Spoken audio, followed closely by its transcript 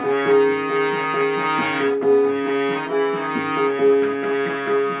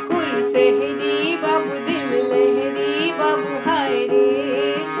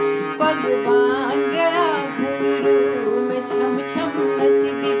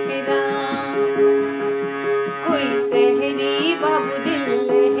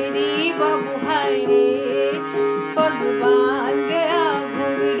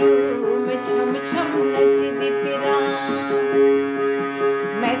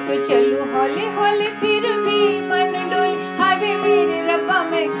तो चलूं हौले हौले फिर भी मन डोले, हावे मेरे रब्बा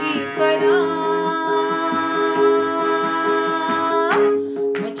मैं की करा।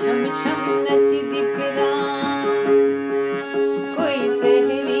 मैं छम छम नचदी फिरा, कोई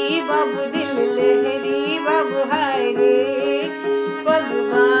सहरी बाबू दिल लहरी बाबू हाय रे, पग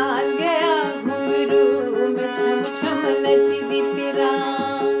बांध गया घुंघरू मैं छम छम नचदी फिरा।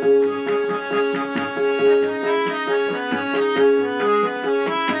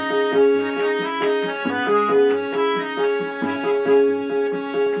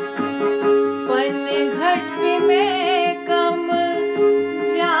 पनघट पे मैं कम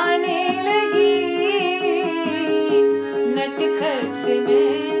जाने लगी, नटखट से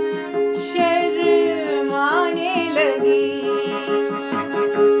मैं शर्माने लगी।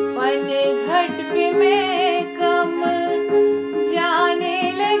 पनघट पे मैं कम जाने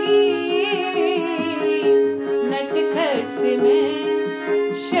लगी, नटखट से मैं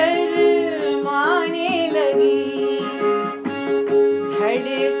शर्माने लगी।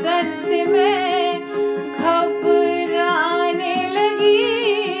 धड़कन से मैं घबराने लगी,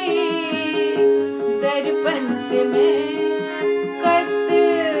 दर्पण से मैं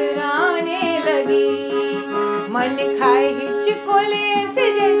कतराने लगी। मन खाए हिचकोले ऐसे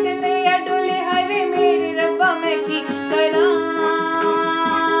जैसे नैया डोले, हावे मेरे रब्बा मैं की करा।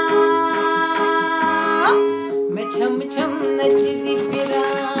 मैं छम छम नचदी फिरा,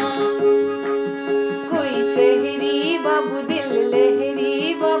 कोई सहरी बाबू दिल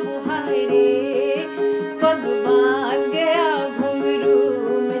लहरी बाबू हाय रे, पग बांध गया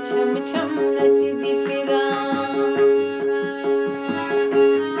घुंघरू मैं छम छम नचदी फिरा।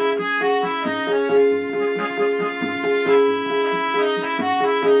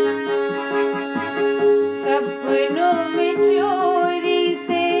 सपनों में चोरी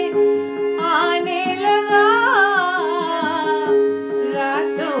से आने लगा,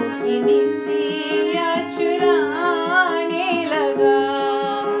 रातों की नींदिया चुराने लगा।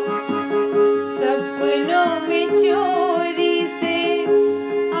 सपनों में चोरी से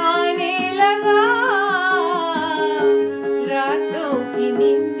आने लगा, रातों की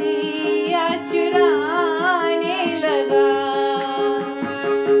नींदिया चुराने लगा।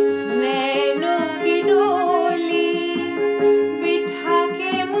 नैनों की डोली बिठा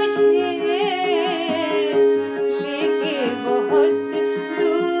के मुझे लेके बहुत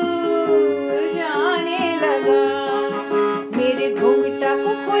दूर जाने लगा। मेरे घूंघटा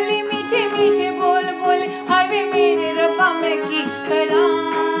को खोले